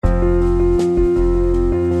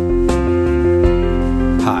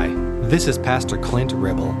This is Pastor Clint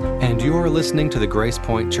Ribble, and you're listening to the Grace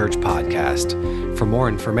Point Church Podcast. For more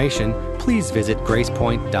information, please visit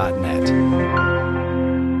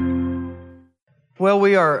gracepoint.net. Well,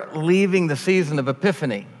 we are leaving the season of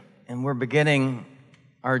Epiphany, and we're beginning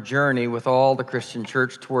our journey with all the Christian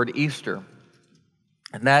church toward Easter.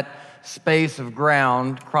 And that space of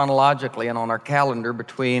ground, chronologically and on our calendar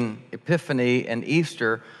between Epiphany and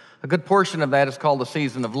Easter, a good portion of that is called the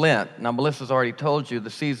season of Lent. Now, Melissa's already told you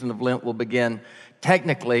the season of Lent will begin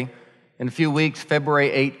technically in a few weeks,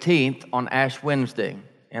 February 18th on Ash Wednesday.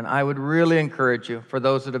 And I would really encourage you, for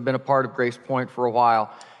those that have been a part of Grace Point for a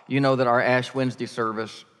while, you know that our Ash Wednesday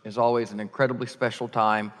service is always an incredibly special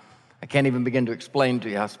time. I can't even begin to explain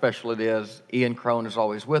to you how special it is. Ian Crone is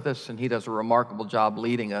always with us, and he does a remarkable job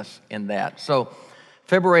leading us in that. So,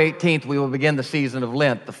 February 18th, we will begin the season of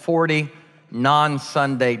Lent, the 40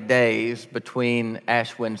 non-Sunday days between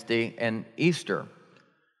Ash Wednesday and Easter.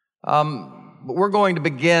 But we're going to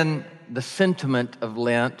begin the sentiment of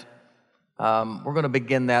Lent. We're going to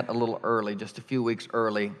begin that a little early, just a few weeks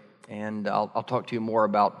early, and I'll talk to you more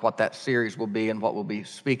about what that series will be and what we'll be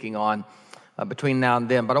speaking on between now and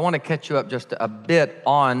then. But I want to catch you up just a bit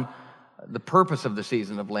on the purpose of the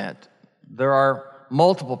season of Lent. There are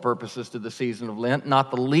multiple purposes to the season of Lent,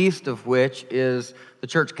 not the least of which is the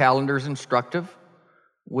church calendar is instructive.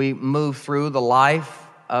 We move through the life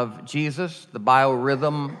of Jesus, the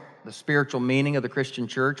biorhythm, the spiritual meaning of the Christian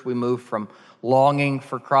church. We move from longing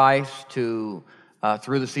for Christ to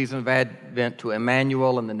through the season of Advent to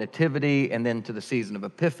Emmanuel and the Nativity, and then to the season of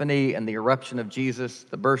Epiphany and the eruption of Jesus,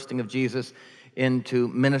 the bursting of Jesus into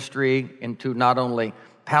ministry, into not only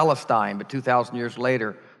Palestine, but 2,000 years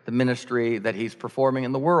later, the ministry that he's performing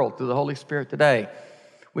in the world through the Holy Spirit today.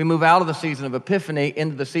 We move out of the season of Epiphany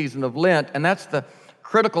into the season of Lent, and that's the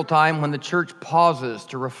critical time when the church pauses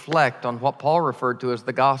to reflect on what Paul referred to as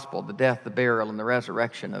the gospel, the death, the burial, and the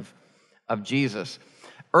resurrection of Jesus.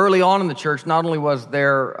 Early on in the church, not only was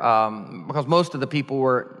there, because most of the people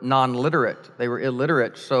were non-literate, they were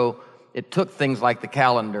illiterate, so it took things like the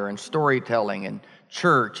calendar and storytelling and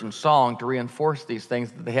church and song to reinforce these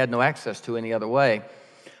things that they had no access to any other way.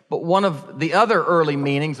 But one of the other early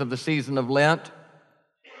meanings of the season of Lent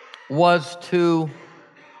was to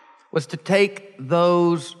take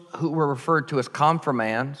those who were referred to as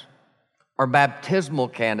confirmands or baptismal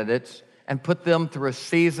candidates and put them through a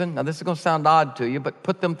season. Now, this is going to sound odd to you, but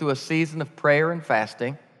put them through a season of prayer and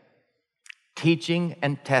fasting, teaching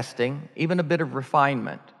and testing, even a bit of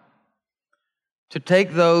refinement. To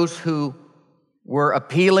take those who were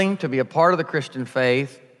appealing to be a part of the Christian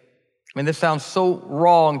faith. I mean, this sounds so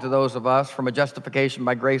wrong to those of us from a justification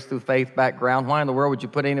by grace through faith background. Why in the world would you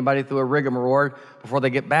put anybody through a rigmarole before they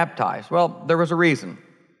get baptized? Well, there was a reason.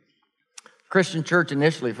 The Christian church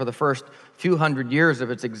initially, for the first few hundred years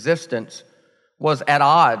of its existence, was at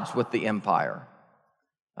odds with the empire.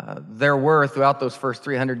 There were, throughout those first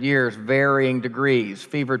 300 years, varying degrees,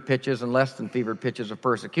 fevered pitches and less than fevered pitches of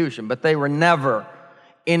persecution, but they were never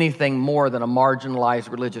anything more than a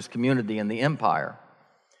marginalized religious community in the empire.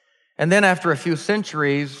 And then after a few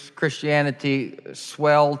centuries, Christianity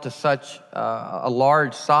swelled to such a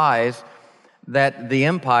large size that the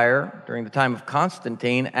empire, during the time of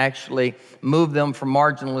Constantine, actually moved them from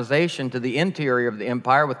marginalization to the interior of the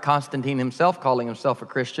empire, with Constantine himself calling himself a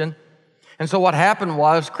Christian. And so what happened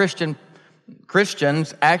was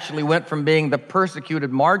Christians actually went from being the persecuted,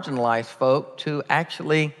 marginalized folk to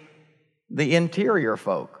actually the interior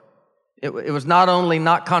folk. It was not only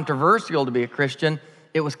not controversial to be a Christian,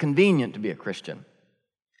 it was convenient to be a Christian.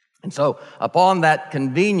 And so upon that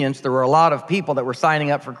convenience, there were a lot of people that were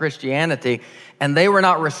signing up for Christianity, and they were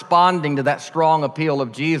not responding to that strong appeal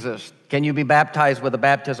of Jesus. Can you be baptized with the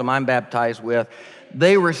baptism I'm baptized with?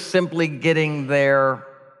 They were simply getting their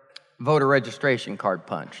voter registration card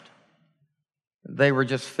punched. They were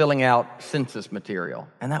just filling out census material,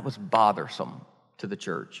 and that was bothersome to the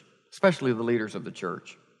church, especially the leaders of the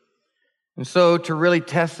church. And so to really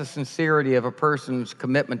test the sincerity of a person's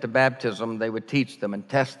commitment to baptism, they would teach them and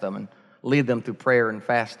test them and lead them through prayer and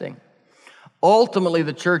fasting. Ultimately,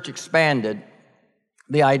 the church expanded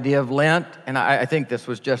the idea of Lent, and I think this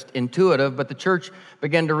was just intuitive, but the church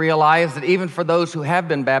began to realize that even for those who have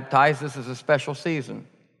been baptized, this is a special season.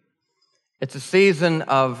 It's a season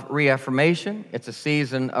of reaffirmation. It's a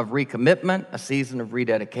season of recommitment, a season of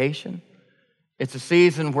rededication. It's a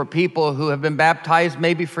season where people who have been baptized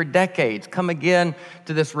maybe for decades come again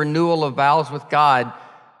to this renewal of vows with God.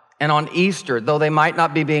 And on Easter, though they might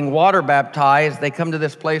not be being water baptized, they come to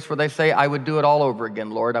this place where they say, I would do it all over again,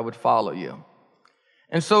 Lord, I would follow you.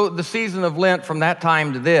 And so the season of Lent from that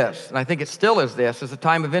time to this, and I think it still is this, is a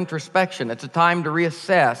time of introspection. It's a time to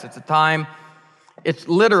reassess. It's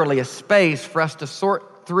literally a space for us to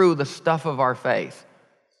sort through the stuff of our faith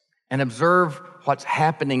and observe what's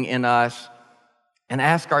happening in us and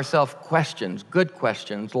ask ourselves questions, good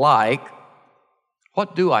questions like,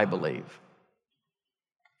 what do I believe?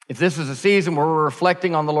 If this is a season where we're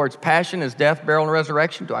reflecting on the Lord's passion, His death, burial, and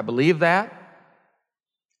resurrection, do I believe that?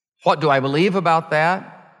 What do I believe about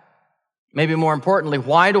that? Maybe more importantly,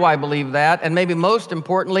 why do I believe that? And maybe most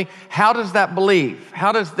importantly, how does that belief,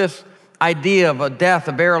 how does this idea of a death,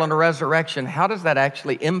 a burial, and a resurrection, how does that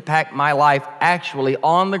actually impact my life actually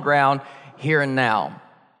on the ground here and now?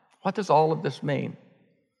 What does all of this mean?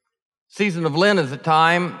 Season of Lent is a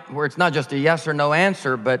time where it's not just a yes or no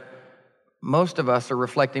answer, but most of us are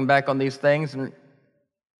reflecting back on these things and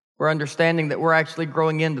we're understanding that we're actually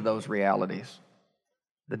growing into those realities.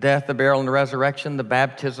 The death, the burial, and the resurrection, the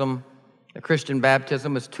baptism, the Christian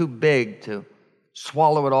baptism is too big to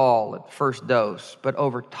swallow it all at the first dose, but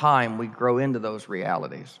over time we grow into those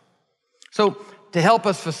realities. So to help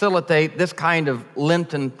us facilitate this kind of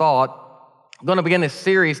Lenten thought, I'm going to begin a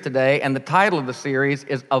series today, and the title of the series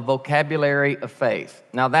is A Vocabulary of Faith.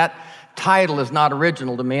 Now that title is not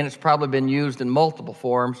original to me, and it's probably been used in multiple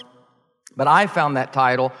forms, but I found that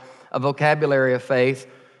title, A Vocabulary of Faith.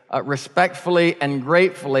 Respectfully and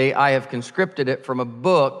gratefully, I have conscripted it from a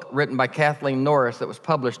book written by Kathleen Norris that was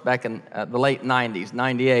published back in the late 90s,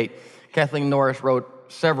 98. Kathleen Norris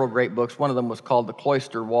wrote several great books. One of them was called The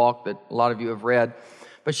Cloister Walk that a lot of you have read.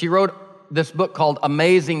 But she wrote this book called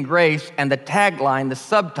Amazing Grace, and the tagline, the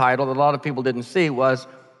subtitle that a lot of people didn't see was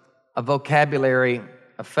A Vocabulary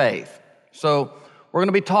of Faith. So we're going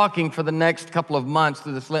to be talking for the next couple of months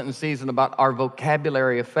through this Lenten season about our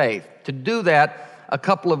vocabulary of faith. To do that, a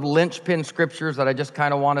couple of linchpin scriptures that I just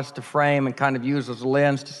kind of want us to frame and kind of use as a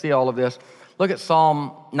lens to see all of this. Look at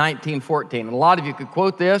Psalm 19:14. And a lot of you could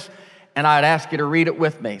quote this, and I'd ask you to read it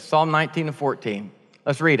with me. Psalm 19:14.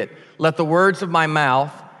 Let's read it. Let the words of my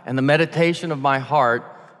mouth and the meditation of my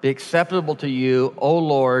heart be acceptable to you, O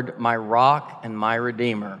Lord, my rock and my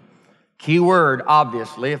redeemer. Key word,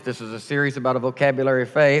 obviously, if this is a series about a vocabulary of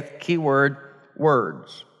faith, key word,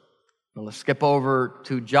 words. Now let's skip over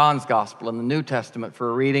to John's Gospel in the New Testament for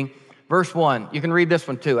a reading. Verse 1, you can read this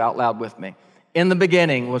one too out loud with me. In the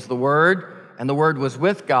beginning was the Word, and the Word was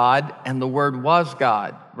with God, and the Word was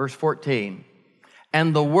God. Verse 14,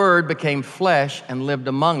 and the Word became flesh and lived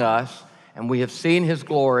among us, and we have seen His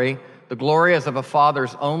glory, the glory as of a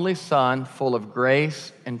Father's only Son, full of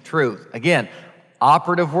grace and truth. Again,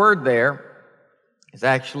 operative word there is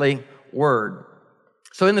actually word.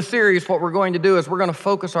 So in the series, what we're going to do is we're going to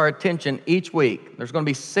focus our attention each week. There's going to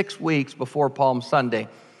be 6 weeks before Palm Sunday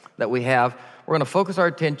that we have. We're going to focus our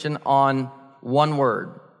attention on one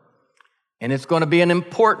word. And it's going to be an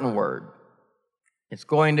important word. It's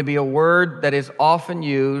going to be a word that is often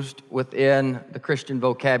used within the Christian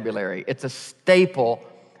vocabulary. It's a staple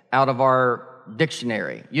out of our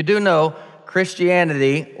dictionary. You do know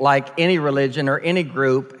Christianity, like any religion or any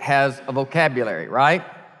group, has a vocabulary, right?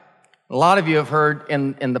 A lot of you have heard,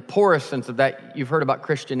 in the poorest sense of that, you've heard about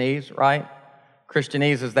Christianese, right?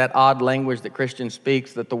 Christianese is that odd language that Christians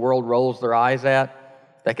speak that the world rolls their eyes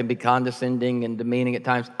at, that can be condescending and demeaning at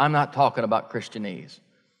times. I'm not talking about Christianese.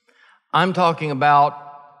 I'm talking about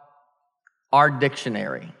our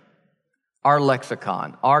dictionary, our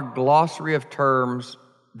lexicon, our glossary of terms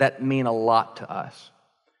that mean a lot to us.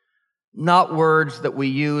 Not words that we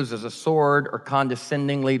use as a sword or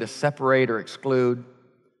condescendingly to separate or exclude,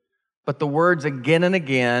 but the words again and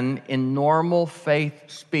again in normal faith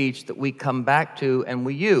speech that we come back to and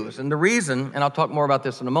we use. And the reason, and I'll talk more about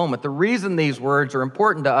this in a moment, the reason these words are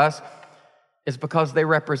important to us is because they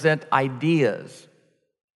represent ideas.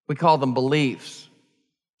 We call them beliefs,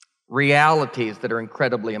 realities that are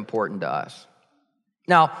incredibly important to us.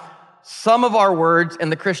 Now, some of our words in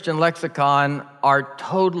the Christian lexicon are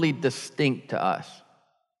totally distinct to us.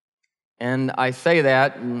 And I say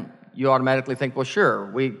that, and you automatically think, well,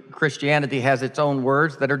 sure, Christianity has its own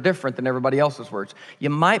words that are different than everybody else's words. You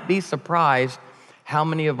might be surprised how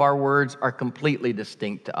many of our words are completely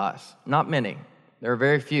distinct to us. Not many. There are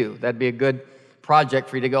very few. That'd be a good project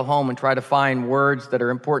for you to go home and try to find words that are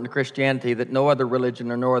important to Christianity that no other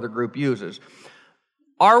religion or no other group uses.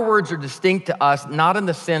 Our words are distinct to us, not in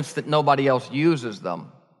the sense that nobody else uses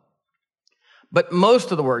them, but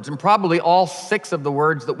most of the words, and probably all 6 of the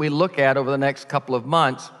words that we look at over the next couple of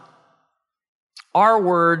months, our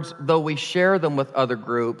words, though we share them with other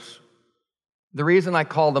groups, the reason I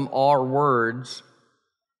call them our words,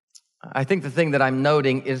 I think the thing that I'm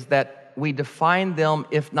noting is that we define them,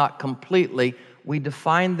 if not completely, we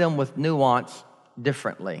define them with nuance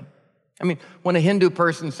differently. I mean, when a Hindu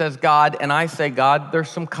person says God and I say God, there's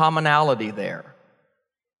some commonality there.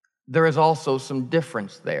 There is also some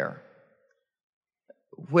difference there.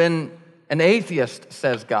 When an atheist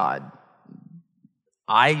says God,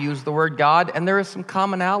 I use the word God, and there is some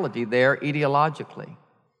commonality there ideologically.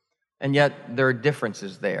 And yet there are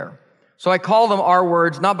differences there. So I call them our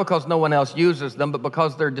words, not because no one else uses them, but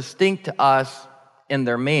because they're distinct to us in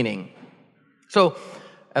their meaning. So,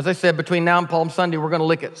 as I said, between now and Palm Sunday, we're going to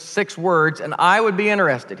look at 6 words, and I would be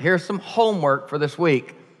interested. Here's some homework for this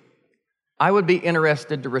week. I would be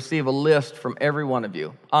interested to receive a list from every one of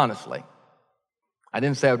you, honestly. I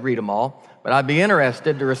didn't say I would read them all, but I'd be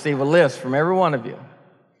interested to receive a list from every one of you.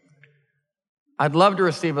 I'd love to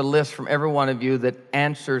receive a list from every one of you that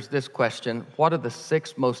answers this question: what are the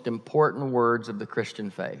 6 most important words of the Christian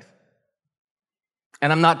faith?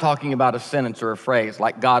 And I'm not talking about a sentence or a phrase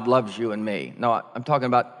like God loves you and me. No, I'm talking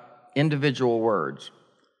about individual words.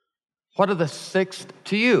 What are the 6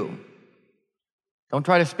 to you? Don't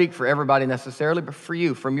try to speak for everybody necessarily, but for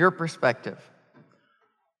you, from your perspective.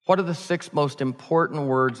 What are the 6 most important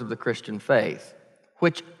words of the Christian faith?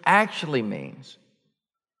 Which actually means,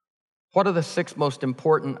 what are the 6 most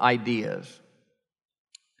important ideas?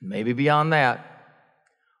 Maybe beyond that,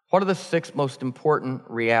 what are the 6 most important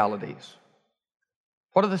realities?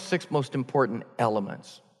 What are the 6 most important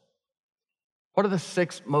elements? What are the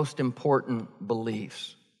 6 most important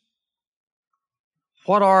beliefs?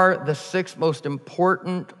 What are the 6 most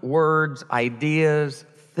important words, ideas,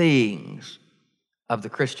 things of the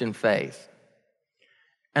Christian faith?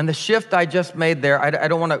 And the shift I just made there, I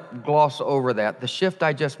don't want to gloss over that. The shift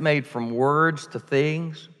I just made from words to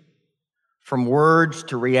things, from words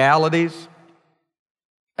to realities,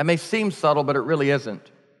 that may seem subtle, but it really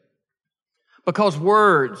isn't. Because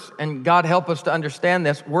words, and God help us to understand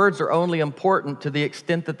this, words are only important to the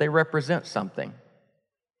extent that they represent something.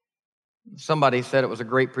 Somebody said, it was a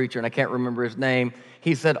great preacher, and I can't remember his name.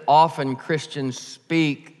 He said, often Christians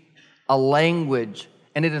speak a language,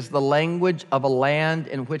 and it is the language of a land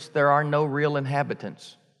in which there are no real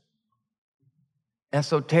inhabitants.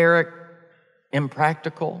 Esoteric,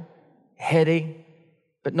 impractical, heady,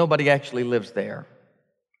 but nobody actually lives there.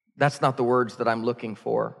 That's not the words that I'm looking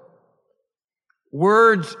for.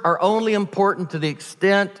 Words are only important to the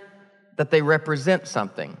extent that they represent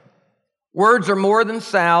something. Words are more than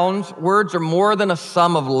sounds. Words are more than a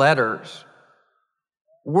sum of letters.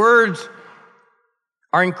 Words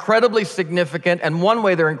are incredibly significant, and one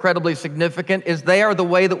way they're incredibly significant is they are the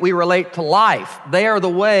way that we relate to life. They are the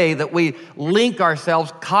way that we link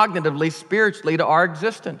ourselves cognitively, spiritually to our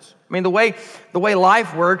existence. I mean, the way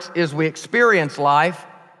life works is we experience life,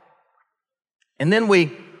 and then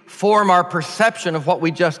we form our perception of what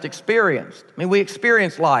we just experienced. I mean, we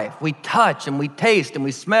experience life. We touch and we taste and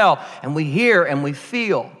we smell and we hear and we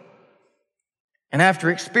feel. And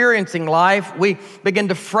after experiencing life, we begin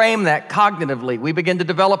to frame that cognitively. We begin to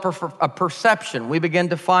develop a perception. We begin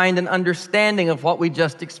to find an understanding of what we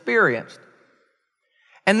just experienced.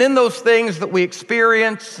 And then those things that we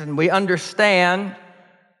experience and we understand,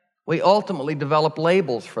 we ultimately develop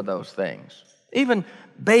labels for those things. Even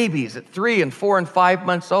babies at 3 and 4 and 5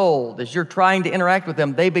 months old, as you're trying to interact with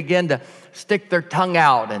them, they begin to stick their tongue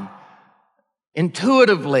out, and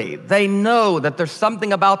intuitively they know that there's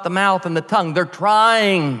something about the mouth and the tongue. They're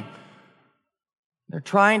trying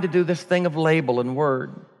to do this thing of label and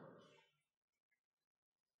word.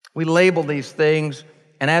 We label these things,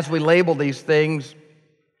 and as we label these things,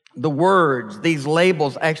 the words, these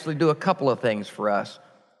labels actually do a couple of things for us.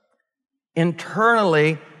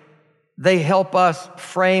 Internally, they help us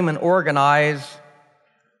frame and organize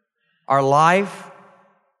our life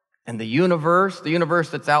and the universe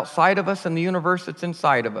that's outside of us and the universe that's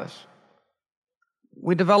inside of us.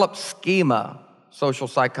 We develop schema, social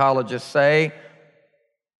psychologists say.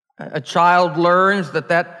 A child learns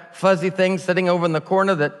that fuzzy thing sitting over in the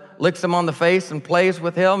corner that licks him on the face and plays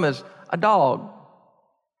with him is a dog.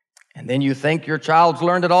 And then you think your child's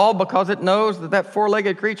learned it all because it knows that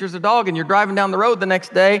 4-legged creature's a dog, and you're driving down the road the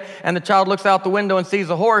next day and the child looks out the window and sees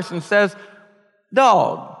a horse and says,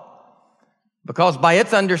 dog. Because by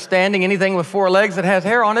its understanding, anything with 4 legs that has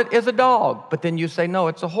hair on it is a dog. But then you say, no,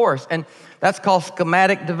 it's a horse. And that's called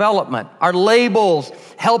schematic development. Our labels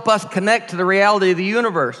help us connect to the reality of the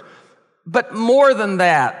universe. But more than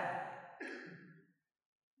that,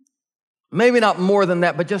 maybe not more than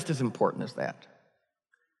that, but just as important as that,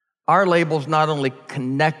 our labels not only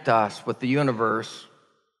connect us with the universe,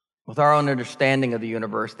 with our own understanding of the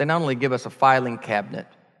universe, they not only give us a filing cabinet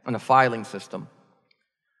and a filing system,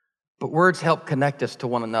 but words help connect us to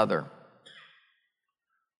one another.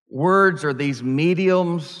 Words are these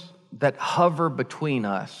mediums that hover between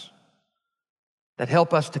us, that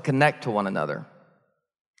help us to connect to one another,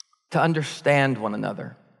 to understand one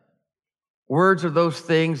another. Words are those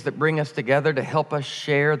things that bring us together to help us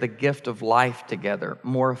share the gift of life together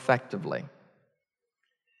more effectively.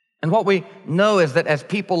 And what we know is that as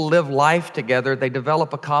people live life together, they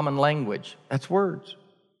develop a common language. That's words.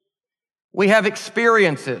 We have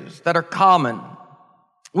experiences that are common.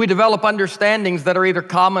 We develop understandings that are either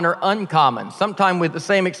common or uncommon. Sometimes with the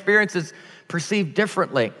same experiences perceived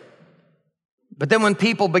differently. But then when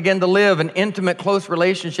people begin to live in intimate, close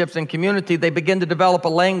relationships and community, they begin to develop a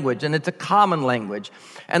language, and it's a common language.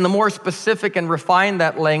 And the more specific and refined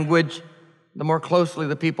that language, the more closely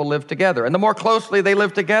the people live together. And the more closely they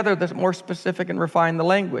live together, the more specific and refined the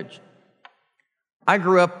language. I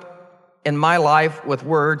grew up in my life with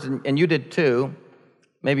words, and you did too.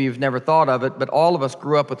 Maybe you've never thought of it, but all of us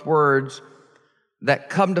grew up with words that,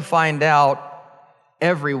 come to find out,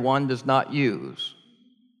 everyone does not use.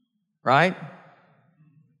 Right?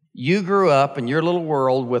 You grew up in your little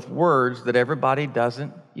world with words that everybody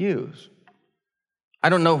doesn't use. I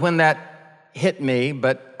don't know when that hit me,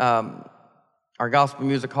 but our Gospel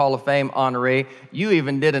Music Hall of Fame honoree, you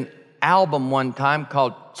even did an album one time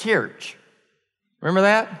called Church. Remember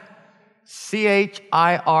that? Chirch.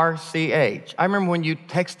 I remember when you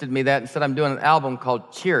texted me that and said, I'm doing an album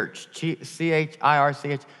called Church, Chirch.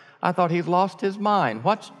 I thought he's lost his mind.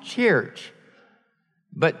 What's church?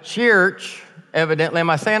 But church, evidently, am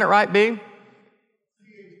I saying it right, B?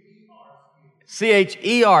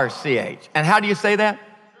 Cherch. And how do you say that?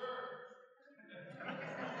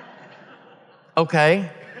 Okay.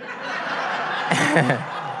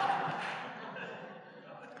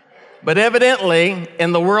 But evidently,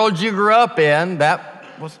 in the world you grew up in,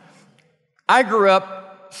 I grew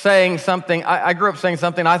up saying something I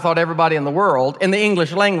thought everybody in the world, in the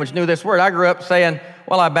English language, knew this word. I grew up saying,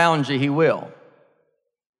 well, I bound you, he will.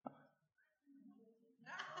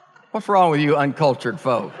 What's wrong with you uncultured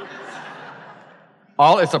folk?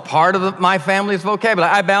 It's a part of my family's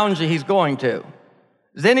vocabulary. I bound you, he's going to.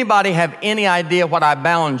 Does anybody have any idea what I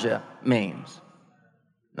bound you means?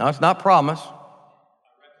 No, it's not promise.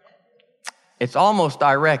 It's almost,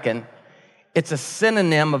 I reckon, it's a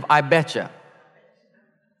synonym of I betcha.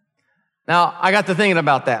 Now, I got to thinking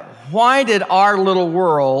about that. Why did our little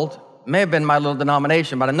world, may have been my little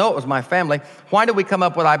denomination, but I know it was my family, why did we come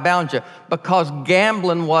up with I bound you? Because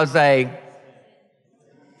gambling was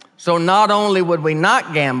so not only would we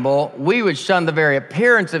not gamble, we would shun the very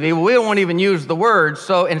appearance of evil. We won't even use the word.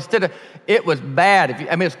 So instead of, it was bad.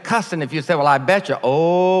 It's cussing if you say, well, I bet you.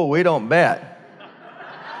 Oh, we don't bet.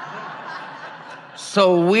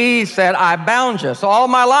 So we said, I bound you. So all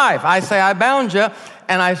my life, I say, I bound you.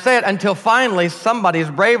 And I say it until finally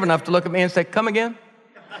somebody's brave enough to look at me and say, come again?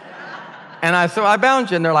 And I said, I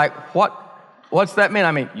bound you. And they're like, what's that mean?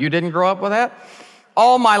 I mean, you didn't grow up with that?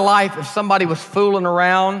 All my life, if somebody was fooling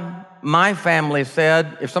around, my family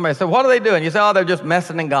said, if somebody said, what are they doing? You say, oh, they're just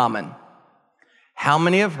messing and gammon. How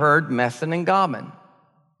many have heard messing and gammon?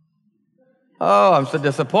 Oh, I'm so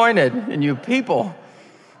disappointed in you people.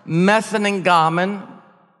 Messing and gammon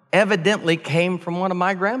evidently came from one of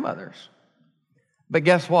my grandmothers. But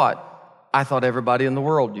guess what? I thought everybody in the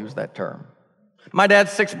world used that term. My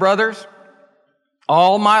dad's 6 brothers.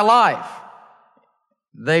 All my life,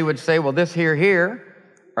 they would say, well, this here,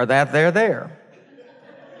 or that there.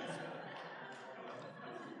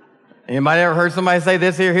 Anybody ever heard somebody say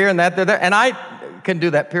this here, and that there? And I can do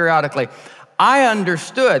that periodically. I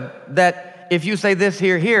understood that if you say this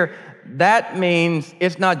here, that means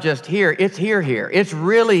it's not just here, it's here. It's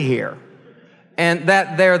really here. And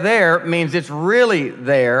that there means it's really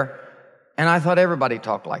there. And I thought everybody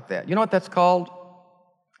talked like that. You know what that's called?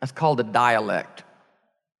 That's called a dialect.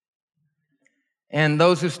 And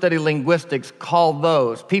those who study linguistics call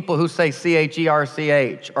those, people who say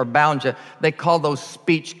Cherch or bound you, they call those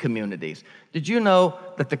speech communities. Did you know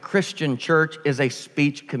that the Christian church is a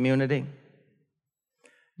speech community?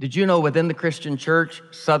 Did you know within the Christian church,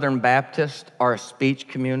 Southern Baptists are a speech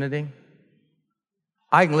community?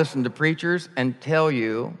 I can listen to preachers and tell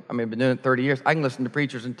you, I've been doing it 30 years, I can listen to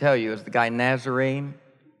preachers and tell you, is the guy Nazarene?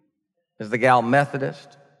 Is the gal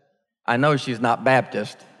Methodist? I know she's not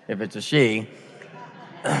Baptist, if it's a she.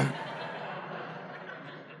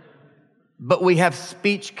 But we have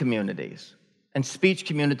speech communities, and speech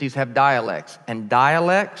communities have dialects, and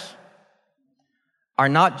dialects are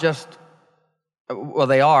not just, well,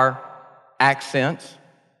 they are accents,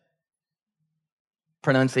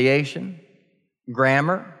 pronunciation,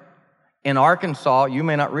 grammar. In Arkansas, you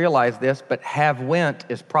may not realize this, but have went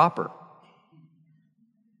is proper.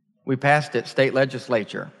 We passed it, state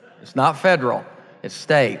legislature. It's not federal, it's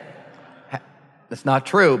state. It's not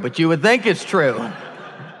true, but you would think it's true.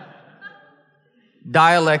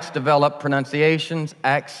 Dialects develop pronunciations,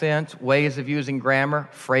 accents, ways of using grammar,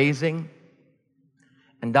 phrasing.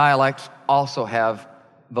 And dialects also have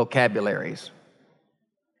vocabularies.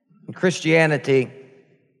 In Christianity,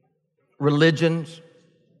 religions,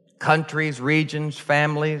 countries, regions,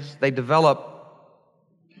 families, they develop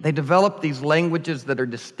these languages that are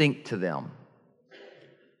distinct to them.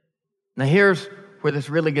 Now here's where this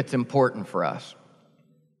really gets important for us.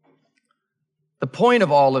 The point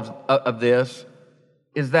of all of this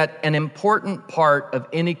is that an important part of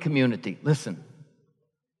any community, listen,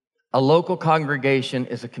 a local congregation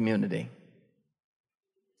is a community.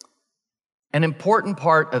 An important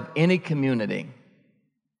part of any community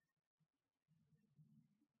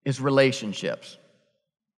is relationships.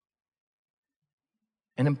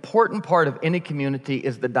 An important part of any community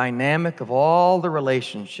is the dynamic of all the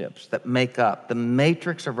relationships that make up, the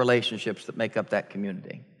matrix of relationships that make up that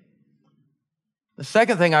community. The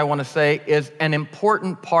second thing I want to say is an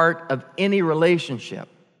important part of any relationship.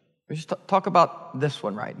 We just talk about this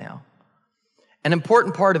one right now. An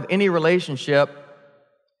important part of any relationship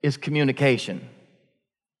is communication.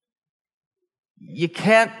 You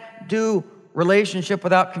can't do relationship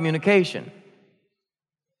without communication.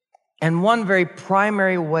 And one very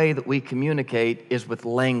primary way that we communicate is with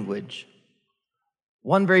language.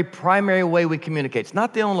 One very primary way we communicate, it's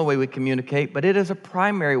not the only way we communicate, but it is a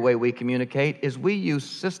primary way we communicate, is we use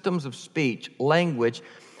systems of speech, language,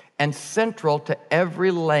 and central to every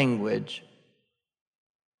language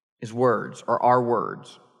is words, or our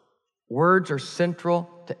words. Words are central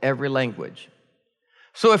to every language.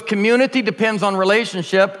 So if community depends on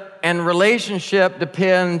relationship, and relationship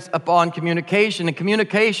depends upon communication, and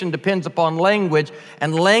communication depends upon language,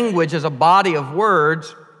 and language is a body of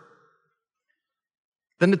words,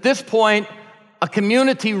 then at this point, a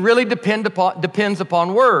community really depends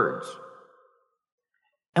upon words.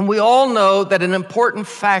 And we all know that an important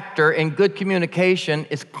factor in good communication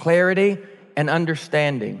is clarity and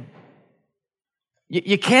understanding.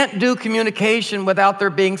 You can't do communication without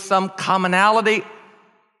there being some commonality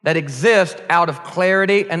that exists out of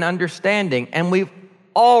clarity and understanding. And we've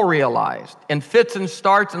all realized in fits and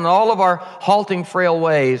starts and all of our halting, frail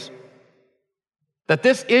ways that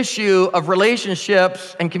this issue of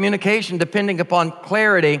relationships and communication depending upon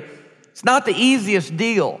clarity, it's not the easiest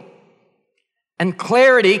deal. And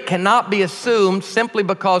clarity cannot be assumed simply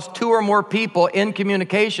because two or more people in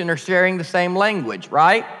communication are sharing the same language,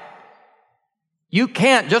 right? You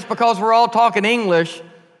can't, just because we're all talking English,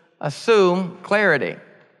 assume clarity.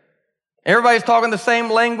 Everybody's talking the same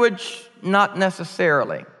language? Not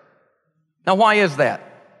necessarily. Now, why is that?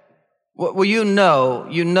 Well, you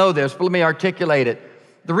know this, but let me articulate it.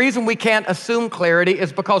 The reason we can't assume clarity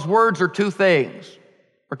is because words are two things.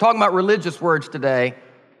 We're talking about religious words today.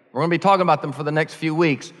 We're going to be talking about them for the next few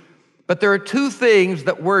weeks. But there are two things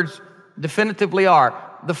that words definitively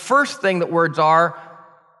are. The first thing that words are,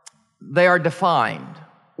 they are defined.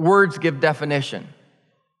 Words give definition.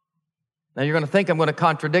 Now you're going to think I'm going to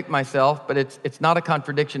contradict myself, but it's not a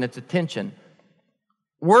contradiction, it's a tension.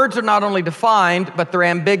 Words are not only defined, but they're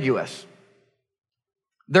ambiguous.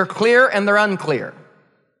 They're clear and they're unclear.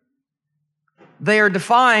 They are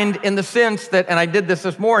defined in the sense that, and I did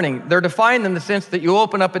this morning, they're defined in the sense that you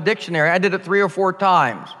open up a dictionary. I did it 3 or 4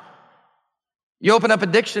 times. You open up a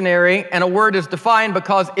dictionary and a word is defined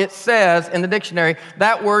because it says in the dictionary,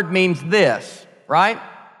 that word means this, right?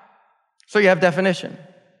 So you have definition.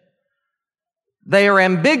 They are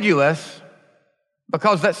ambiguous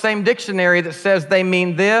because that same dictionary that says they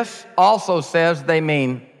mean this also says they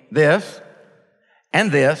mean this,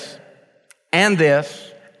 and this, and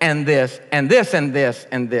this, and this, and this, and this,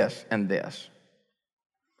 and this, and this.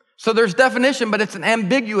 So there's definition, but it's an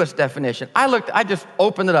ambiguous definition. I just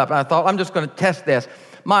opened it up, and I thought, I'm just going to test this.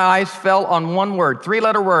 My eyes fell on one word,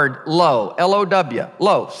 3-letter word, low, L-O-W,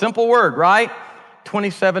 low. Simple word, right?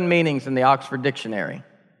 27 meanings in the Oxford Dictionary.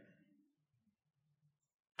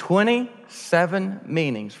 27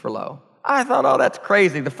 meanings for low. I thought, oh, that's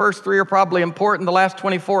crazy. The first 3 are probably important. The last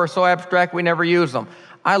 24 are so abstract we never use them.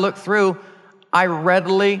 I looked through. I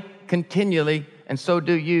readily, continually, and so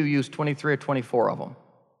do you, use 23 or 24 of them.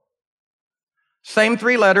 Same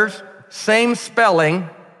 3 letters, same spelling.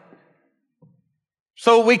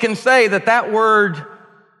 So we can say that word,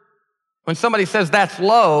 when somebody says that's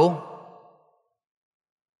low,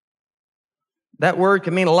 that word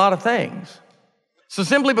can mean a lot of things. So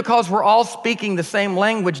simply because we're all speaking the same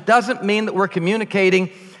language doesn't mean that we're communicating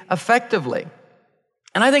effectively.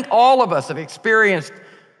 And I think all of us have experienced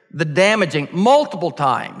the damaging, multiple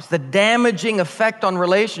times, the damaging effect on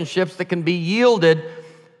relationships that can be yielded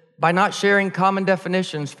by not sharing common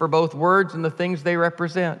definitions for both words and the things they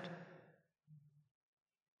represent.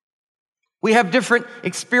 We have different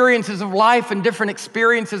experiences of life and different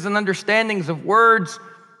experiences and understandings of words,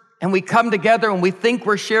 and we come together and we think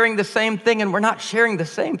we're sharing the same thing, and we're not sharing the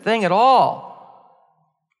same thing at all.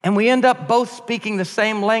 And we end up both speaking the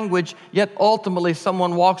same language, yet ultimately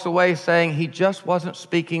someone walks away saying, he just wasn't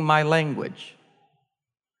speaking my language.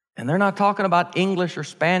 And they're not talking about English or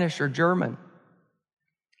Spanish or German.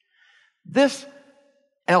 This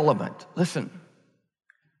element, listen,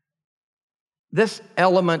 this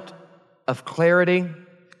element of clarity,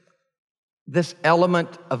 this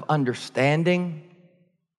element of understanding,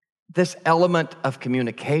 this element of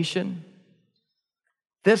communication,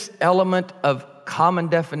 this element of common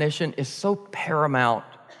definition is so paramount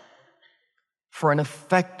for an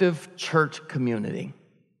effective church community.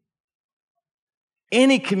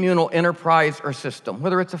 Any communal enterprise or system,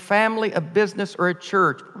 whether it's a family, a business, or a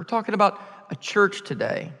church, we're talking about a church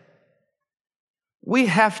today. We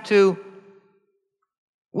have to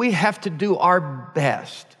do our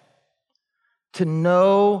best to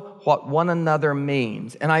know what one another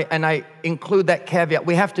means. And I include that caveat.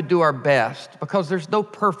 We have to do our best because there's no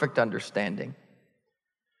perfect understanding.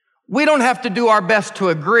 We don't have to do our best to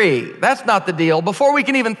agree. That's not the deal. Before we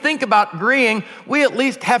can even think about agreeing, we at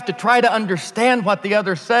least have to try to understand what the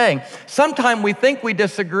other's saying. Sometimes we think we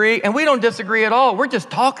disagree, and we don't disagree at all. We're just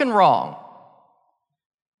talking wrong.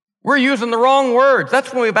 We're using the wrong words.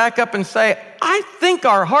 That's when we back up and say, I think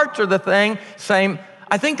our hearts are the same.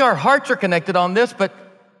 I think our hearts are connected on this, but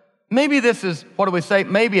maybe this is, what do we say?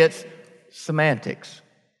 Maybe it's semantics.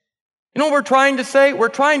 You know what we're trying to say? We're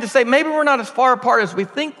trying to say maybe we're not as far apart as we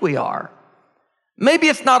think we are. Maybe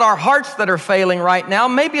it's not our hearts that are failing right now.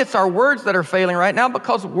 Maybe it's our words that are failing right now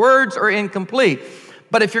because words are incomplete.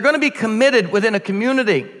 But if you're going to be committed within a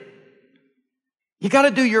community, you got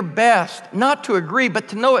to do your best, not to agree, but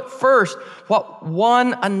to know at first what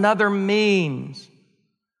one another means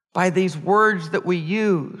by these words that we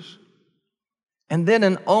use. And then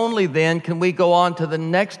and only then can we go on to the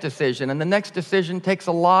next decision. And the next decision takes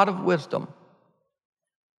a lot of wisdom.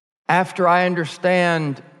 After I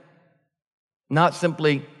understand not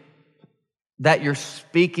simply that you're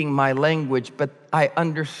speaking my language, but I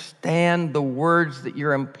understand the words that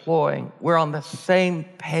you're employing. We're on the same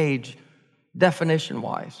page,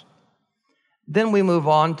 definition-wise. Then we move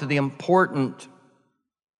on to the important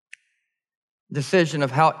decision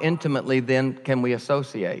of how intimately then can we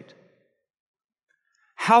associate.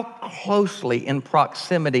 How closely in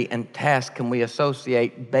proximity and task can we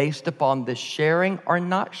associate based upon the sharing or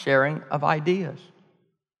not sharing of ideas?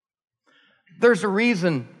 There's a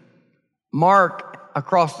reason Mark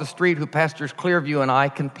across the street, who pastors Clearview, and I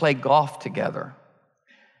can play golf together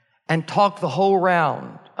and talk the whole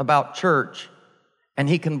round about church, and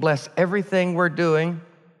he can bless everything we're doing,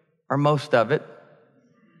 or most of it,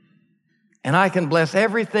 and I can bless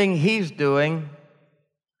everything he's doing,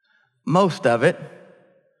 most of it.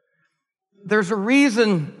 There's a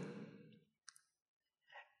reason,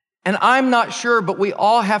 and I'm not sure, but we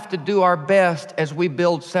all have to do our best as we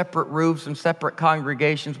build separate roofs and separate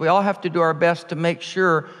congregations. We all have to do our best to make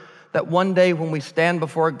sure that one day when we stand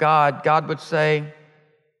before God, God would say,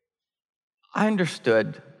 I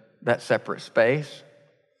understood that separate space.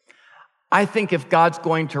 I think if God's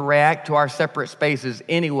going to react to our separate spaces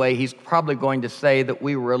anyway, he's probably going to say that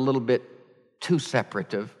we were a little bit too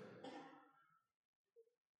separative.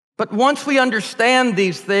 But once we understand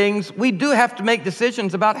these things, we do have to make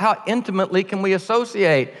decisions about how intimately can we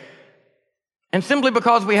associate. And simply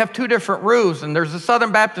because we have two different roofs, and there's a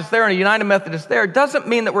Southern Baptist there and a United Methodist there, doesn't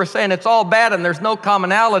mean that we're saying it's all bad and there's no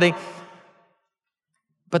commonality.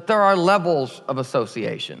 But there are levels of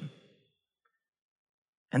association.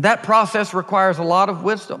 And that process requires a lot of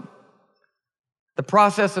wisdom. The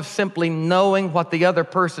process of simply knowing what the other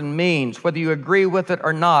person means, whether you agree with it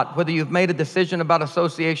or not, whether you've made a decision about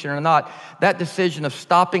association or not, that decision of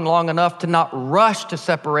stopping long enough to not rush to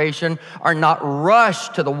separation or not rush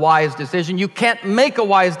to the wise decision. You can't make a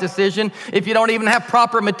wise decision if you don't even have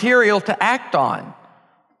proper material to act on.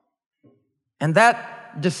 And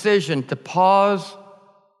that decision to pause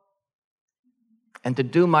and to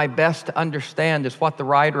do my best to understand is what the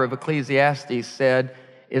writer of Ecclesiastes said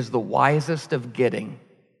is the wisest of getting.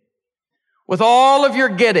 With all of your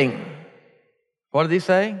getting, what did he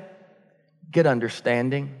say? Get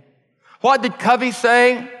understanding. What did Covey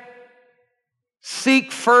say?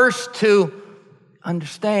 Seek first to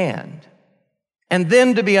understand and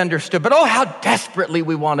then to be understood. But oh, how desperately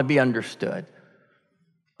we want to be understood.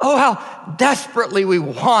 Oh, how desperately we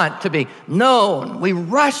want to be known. We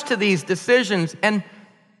rush to these decisions and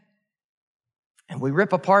we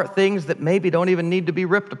rip apart things that maybe don't even need to be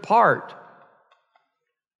ripped apart.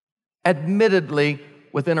 Admittedly,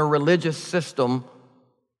 within a religious system,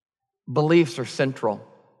 beliefs are central.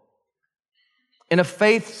 In a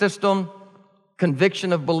faith system,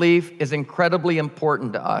 conviction of belief is incredibly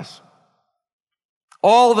important to us.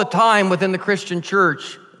 All the time within the Christian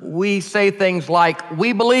church, we say things like,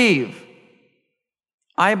 we believe.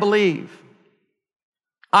 I believe.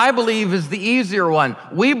 I believe is the easier one.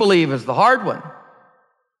 We believe is the hard one.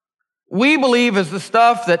 We believe is the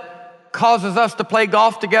stuff that causes us to play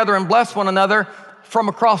golf together and bless one another from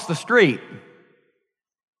across the street.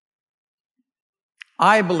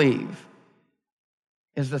 I believe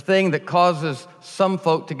is the thing that causes some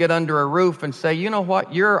folk to get under a roof and say, you know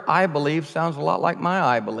what, your I believe sounds a lot like my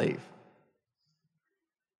I believe.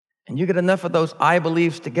 And you get enough of those I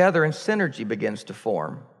believes together and synergy begins to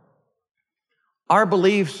form. Our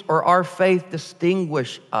beliefs or our faith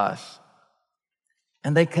distinguish us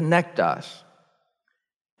and they connect us.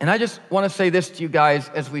 And I just want to say this to you guys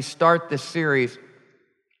as we start this series.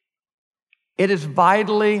 It is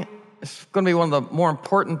vitally, it's going to be one of the more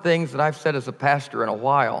important things that I've said as a pastor in a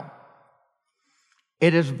while.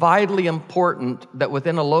 It is vitally important that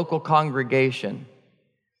within a local congregation,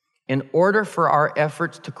 in order for our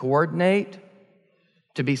efforts to coordinate,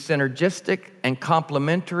 to be synergistic and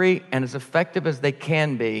complementary and as effective as they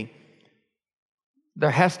can be, there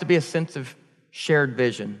has to be a sense of shared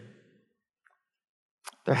vision.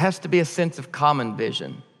 There has to be a sense of common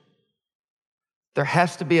vision. There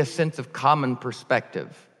has to be a sense of common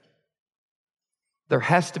perspective. There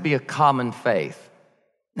has to be a common faith.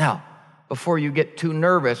 Now, before you get too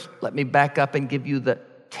nervous, let me back up and give you the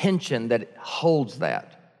tension that holds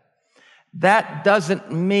that. That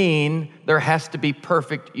doesn't mean there has to be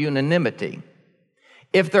perfect unanimity.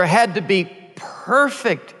 If there had to be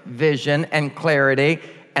perfect vision and clarity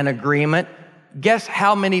and agreement, guess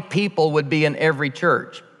how many people would be in every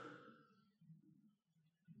church?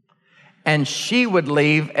 And she would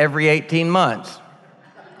leave every 18 months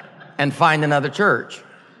and find another church.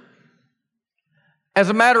 As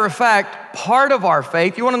a matter of fact, part of our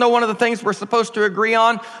faith, you want to know one of the things we're supposed to agree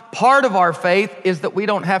on? Part of our faith is that we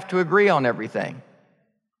don't have to agree on everything.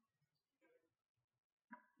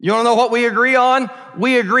 You want to know what we agree on?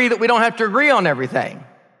 We agree that we don't have to agree on everything.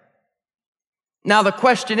 Now the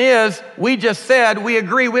question is, we just said we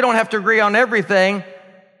agree we don't have to agree on everything,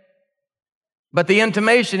 but the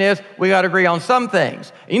intimation is we got to agree on some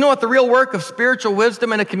things. You know what the real work of spiritual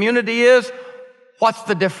wisdom in a community is? What's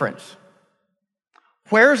the difference?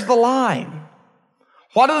 Where's the line?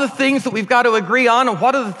 What are the things that we've got to agree on and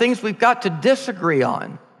what are the things we've got to disagree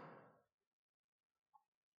on?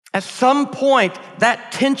 At some point,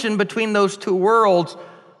 that tension between those two worlds,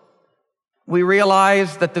 we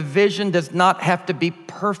realize that the vision does not have to be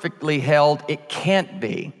perfectly held. It can't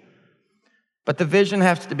be. But the vision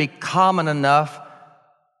has to be common enough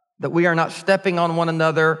that we are not stepping on one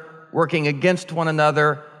another, working against one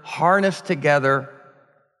another, harnessed together,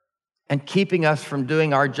 and keeping us from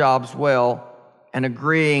doing our jobs well and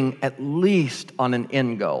agreeing at least on an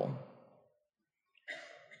end goal.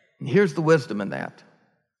 And here's the wisdom in that.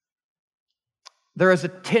 There is a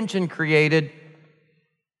tension created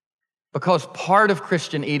because part of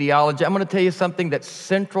Christian ideology, I'm going to tell you something that's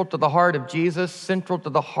central to the heart of Jesus, central to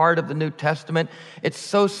the heart of the New Testament. It's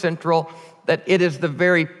so central that it is the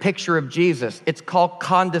very picture of Jesus. It's called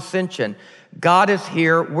condescension. God is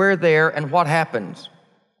here, we're there, and what happens?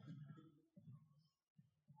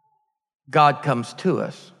 God comes to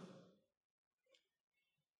us.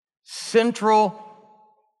 Central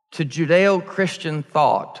to Judeo-Christian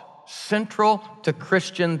thought, central to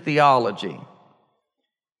Christian theology,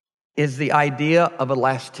 is the idea of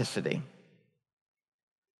elasticity.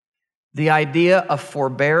 The idea of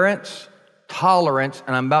forbearance, tolerance,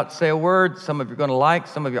 and I'm about to say a word some of you are going to like,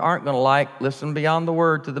 some of you aren't going to like. Listen beyond the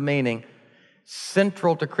word to the meaning.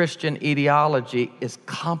 Central to Christian ideology is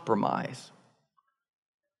compromise.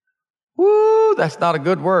 Woo, that's not a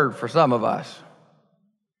good word for some of us.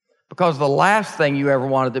 Because the last thing you ever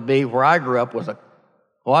wanted to be where I grew up was a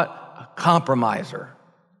compromiser.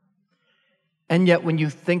 And yet when you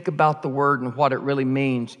think about the word and what it really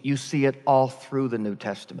means, you see it all through the New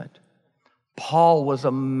Testament. Paul was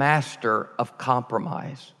a master of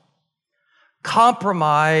compromise.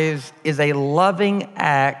 Compromise is a loving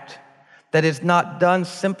act that is not done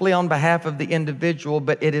simply on behalf of the individual,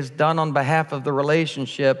 but it is done on behalf of the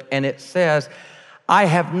relationship. And it says, I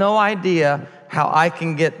have no idea how I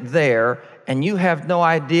can get there, and you have no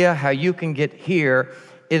idea how you can get here.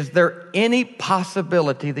 is there any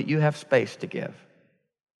possibility that you have space to give?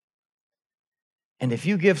 And if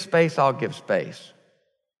you give space, I'll give space.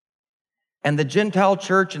 And the Gentile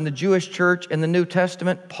church and the Jewish church in the New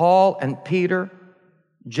Testament, Paul and Peter,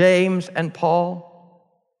 James and Paul,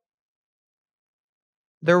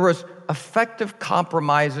 there was effective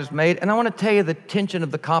compromises made. And I want to tell you the tension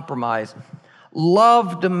of the compromise.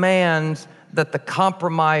 Love demands that the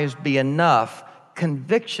compromise be enough.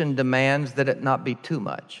 Conviction demands that it not be too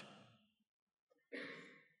much.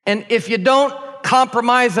 And if you don't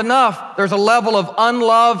compromise enough, there's a level of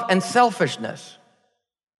unlove and selfishness.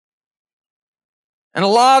 And a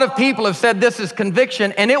lot of people have said this is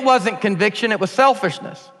conviction, and it wasn't conviction, it was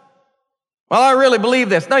selfishness. Well, I really believe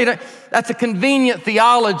this. No, you don't. That's a convenient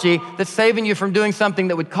theology that's saving you from doing something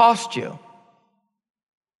that would cost you.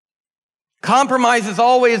 Compromise is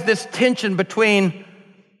always this tension between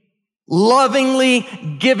lovingly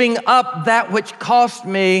giving up that which cost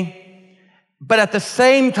me, but at the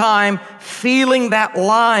same time, feeling that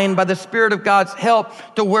line by the Spirit of God's help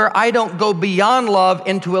to where I don't go beyond love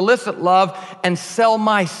into illicit love and sell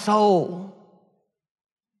my soul.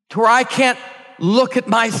 To where I can't look at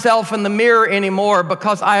myself in the mirror anymore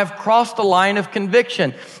because I have crossed a line of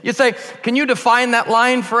conviction. You say, can you define that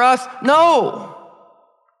line for us? No.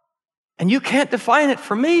 And you can't define it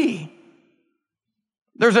for me.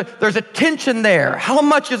 There's a tension there. How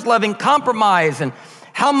much is loving compromise and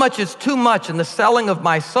how much is too much in the selling of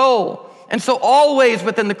my soul? And so always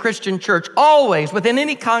within the Christian church, always within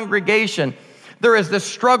any congregation, there is this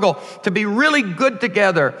struggle to be really good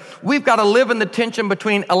together. We've got to live in the tension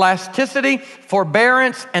between elasticity,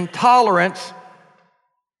 forbearance, and tolerance,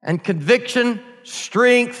 and conviction,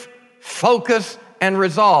 strength, focus, and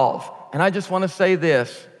resolve. And I just want to say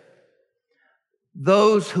this.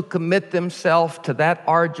 Those who commit themselves to that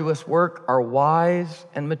arduous work are wise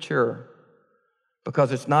and mature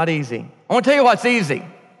because it's not easy. I want to tell you what's easy.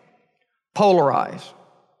 Polarize.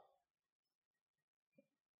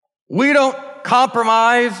 We don't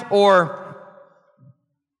compromise, or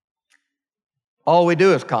all we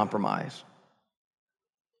do is compromise.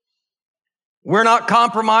 We're not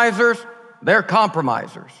compromisers, they're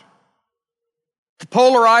compromisers. To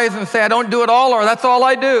polarize and say, I don't do it all, or that's all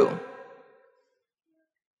I do.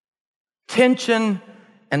 Tension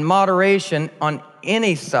and moderation on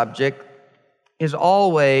any subject is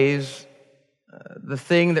always the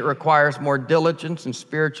thing that requires more diligence and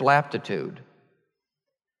spiritual aptitude.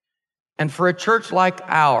 And for a church like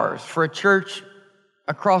ours, for a church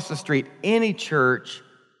across the street, any church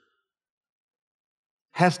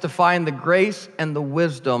has to find the grace and the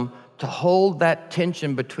wisdom to hold that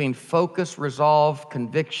tension between focus, resolve,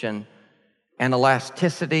 conviction, and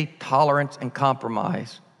elasticity, tolerance, and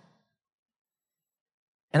compromise.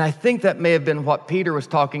 And I think that may have been what Peter was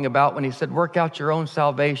talking about when he said, work out your own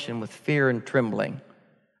salvation with fear and trembling.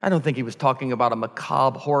 I don't think he was talking about a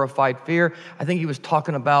macabre, horrified fear. I think he was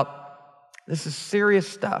talking about, this is serious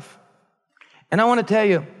stuff. And I want to tell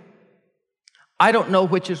you, I don't know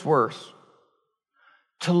which is worse.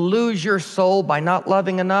 To lose your soul by not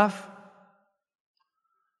loving enough,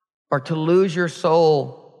 or to lose your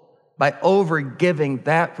soul by overgiving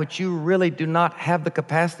that which you really do not have the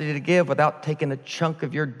capacity to give without taking a chunk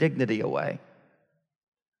of your dignity away.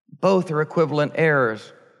 Both are equivalent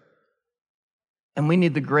errors. And we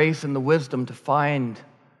need the grace and the wisdom to find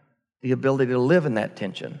the ability to live in that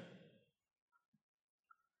tension.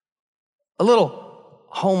 A little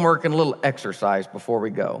homework and a little exercise before we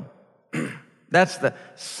go. That's the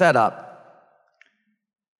setup.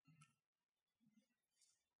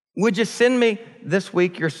 Would you send me this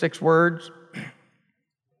week your 6 words?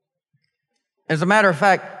 As a matter of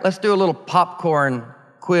fact, let's do a little popcorn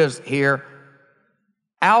quiz here.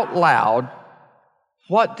 Out loud,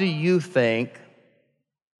 what do you think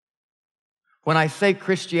when I say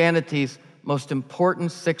Christianity's most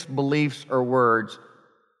important 6 beliefs or words?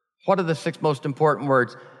 What are the 6 most important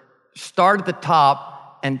words? Start at the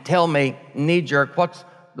top and tell me, knee-jerk, what's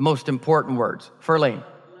the most important words? Ferline.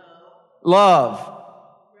 Love.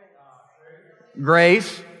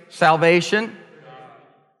 Grace, salvation,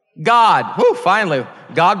 God. Woo, finally.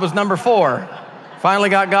 God was number 4. Finally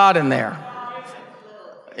got God in there.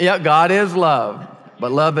 Yeah, God is love, but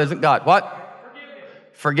love isn't God. What?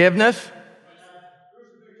 Forgiveness.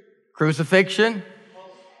 Crucifixion.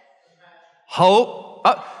 Hope.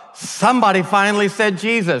 Oh, somebody finally said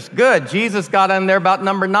Jesus. Good. Jesus got in there about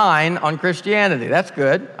number 9 on Christianity. That's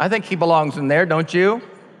good. I think he belongs in there, don't you?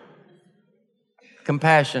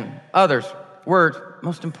 Compassion. Others. Words,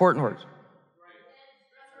 most important words.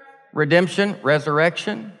 Redemption,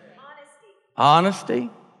 resurrection,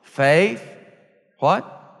 honesty, faith, what?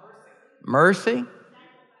 Mercy,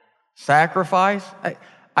 sacrifice.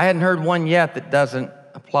 I hadn't heard one yet that doesn't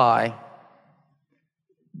apply.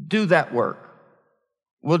 Do that work.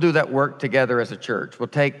 We'll do that work together as a church. We'll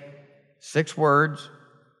take 6 words.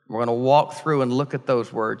 We're going to walk through and look at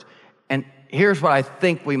those words. And here's what I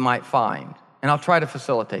think we might find, and I'll try to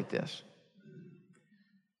facilitate this.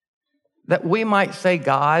 That we might say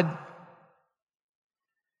God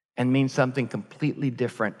and mean something completely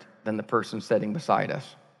different than the person sitting beside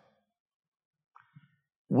us.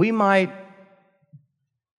 We might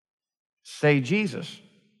say Jesus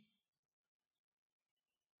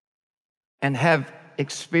and have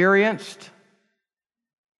experienced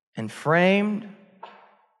and framed.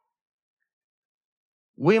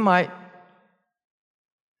 We might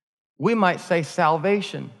say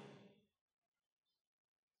salvation.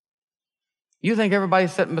 You think everybody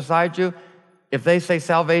sitting beside you, if they say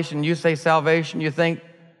salvation, you say salvation, you think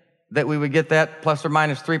that we would get that plus or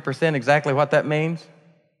minus 3% exactly what that means?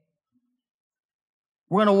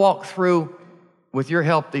 We're going to walk through, with your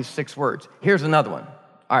help, these 6 words. Here's another one.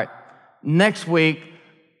 All right. Next week,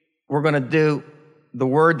 we're going to do the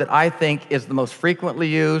word that I think is the most frequently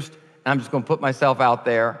used. I'm just going to put myself out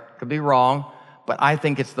there. Could be wrong, but I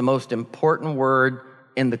think it's the most important word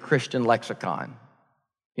in the Christian lexicon.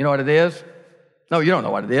 You know what it is? No, you don't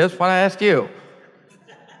know what it is. Why did I ask you?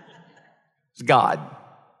 It's God.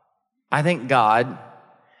 I think God.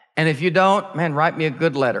 And if you don't, man, write me a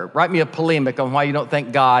good letter. Write me a polemic on why you don't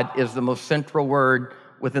think God is the most central word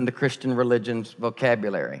within the Christian religion's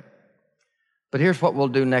vocabulary. But here's what we'll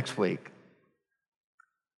do next week.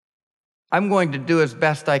 I'm going to do as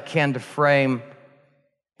best I can to frame,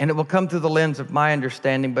 and it will come through the lens of my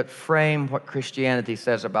understanding, but frame what Christianity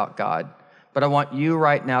says about God. But I want you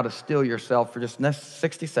right now to still yourself for just next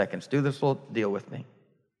 60 seconds. Do this little deal with me.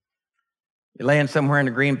 You're laying somewhere in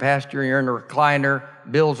a green pasture, you're in a recliner,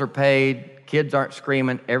 bills are paid, kids aren't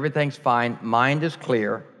screaming, everything's fine, mind is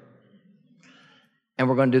clear. And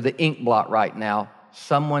we're going to do the ink blot right now.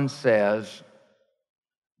 Someone says,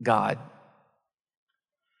 God.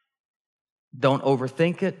 Don't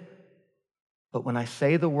overthink it, but when I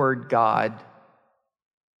say the word God,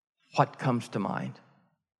 what comes to mind?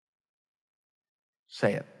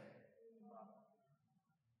 Say it.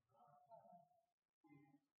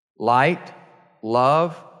 Light,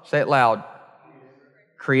 love, say it loud.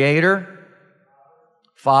 Creator,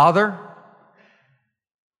 Father,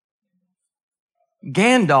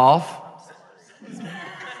 Gandalf.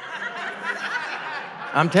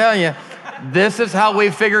 I'm telling you, this is how we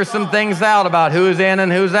figure some things out about who's in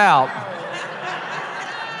and who's out.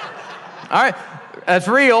 All right, that's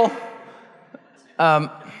real.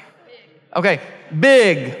 Okay,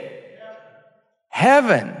 big.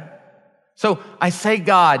 Heaven. So I say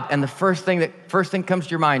God, and the first thing comes to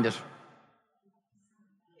your mind is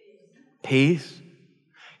peace.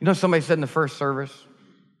 You know, somebody said in the first service,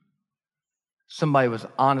 somebody was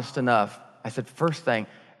honest enough. I said, first thing,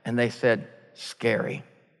 and they said, scary.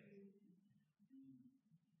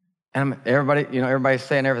 And everybody's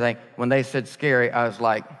saying everything. When they said scary, I was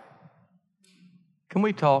like, can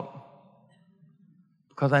we talk?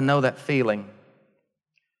 Because I know that feeling.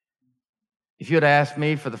 If you had asked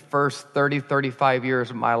me for the first 30, 35 years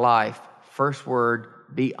of my life, first word,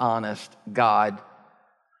 be honest, God,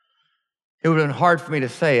 it would have been hard for me to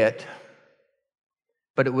say it,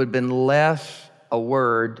 but it would have been less a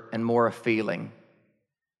word and more a feeling.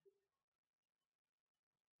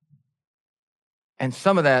 And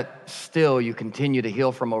some of that still you continue to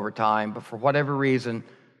heal from over time, but for whatever reason,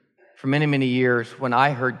 for many, many years, when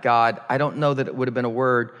I heard God, I don't know that it would have been a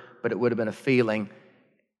word, but it would have been a feeling.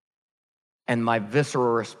 And my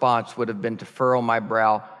visceral response would have been to furrow my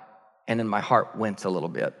brow and in my heart wince a little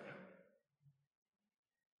bit.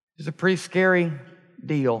 It's a pretty scary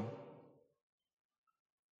deal.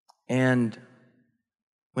 And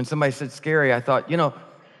when somebody said scary, I thought,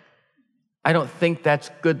 I don't think that's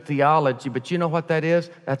good theology, but you know what that is?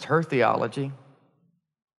 That's her theology.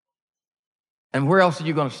 And where else are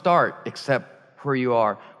you going to start except where you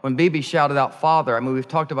are? When BB shouted out Father, we've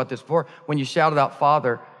talked about this before. When you shouted out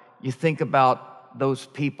Father, you think about those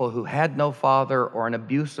people who had no father or an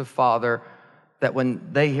abusive father, that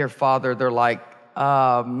when they hear Father, they're like,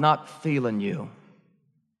 not feeling you.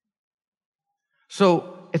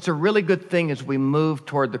 So it's a really good thing as we move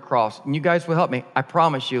toward the cross. And you guys will help me. I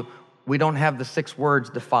promise you, we don't have the 6 words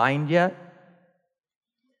defined yet.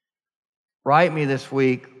 Write me this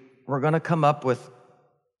week. We're going to come up with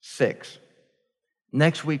 6.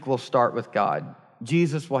 Next week, we'll start with God.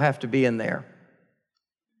 Jesus will have to be in there.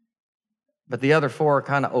 But the other 4 are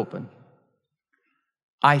kind of open.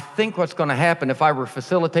 I think what's going to happen, if I were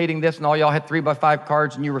facilitating this and all y'all had 3x5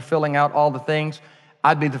 cards and you were filling out all the things,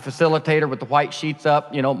 I'd be the facilitator with the white sheets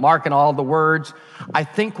up, marking all the words. I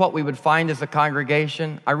think what we would find as a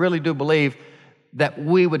congregation, I really do believe that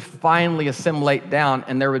we would finally assimilate down,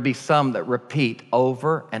 and there would be some that repeat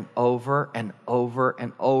over and over and over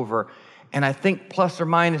and over. And I think plus or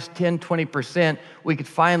minus 10, 20%, we could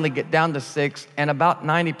finally get down to 6, and about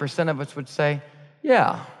 90% of us would say,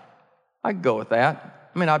 yeah, I could go with that.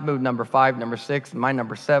 I mean, I'd move number 5, number 6, and my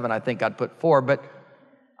number 7, I think I'd put 4, but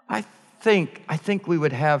I think we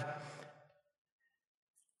would have,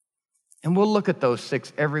 and we'll look at those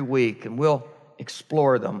 6 every week, and we'll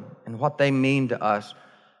explore them and what they mean to us.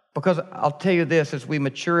 Because I'll tell you this, as we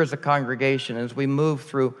mature as a congregation, as we move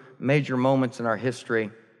through major moments in our history,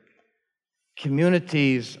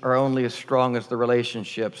 communities are only as strong as the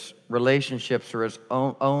relationships. Relationships are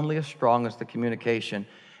only as strong as the communication.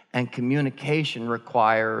 And communication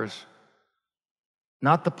requires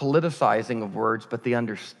not the politicizing of words, but the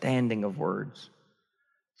understanding of words.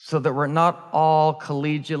 So that we're not all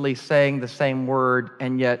collegially saying the same word,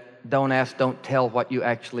 and yet don't ask, don't tell what you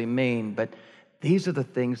actually mean. But these are the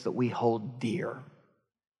things that we hold dear.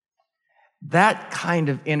 That kind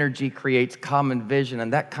of energy creates common vision,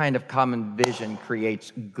 and that kind of common vision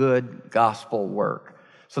creates good gospel work.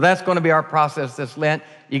 So that's going to be our process this Lent.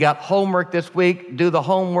 You got homework this week. Do the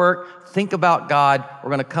homework. Think about God. We're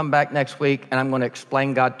going to come back next week, and I'm going to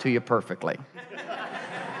explain God to you perfectly.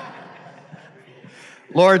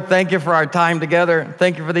 Lord, thank you for our time together.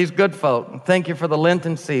 Thank you for these good folk. Thank you for the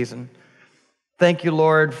Lenten season. Thank you,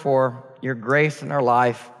 Lord, for your grace in our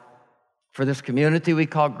life, for this community we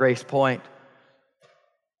call Grace Point.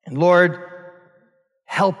 And Lord,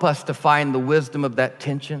 help us to find the wisdom of that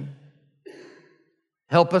tension.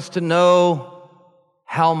 Help us to know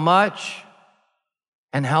how much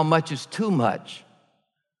and how much is too much.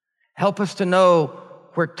 Help us to know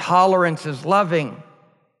where tolerance is loving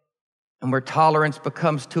and where tolerance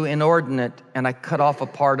becomes too inordinate and I cut off a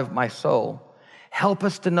part of my soul. Help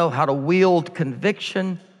us to know how to wield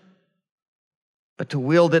conviction, but to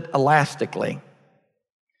wield it elastically.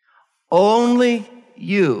 Only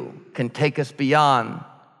you can take us beyond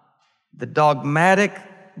the dogmatic,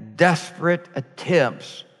 desperate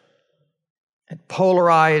attempts at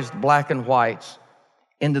polarized black and whites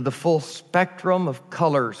into the full spectrum of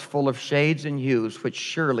colors full of shades and hues, which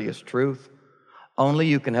surely is truth. Only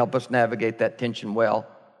you can help us navigate that tension well.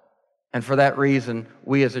 And for that reason,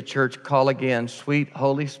 we as a church call again, sweet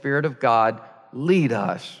Holy Spirit of God, lead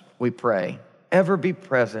us, we pray. Ever be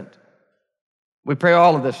present. We pray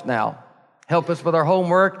all of this now. Help us with our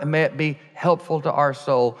homework, and may it be helpful to our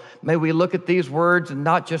soul. May we look at these words and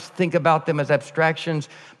not just think about them as abstractions,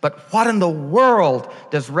 but what in the world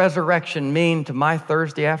does resurrection mean to my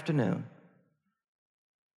Thursday afternoon?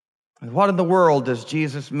 And what in the world does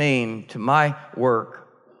Jesus mean to my work?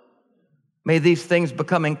 May these things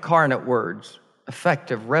become incarnate words,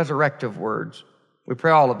 effective, resurrective words. We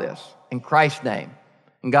pray all of this in Christ's name.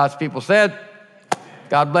 And God's people said,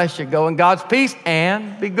 God bless you. Go in God's peace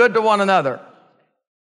and be good to one another.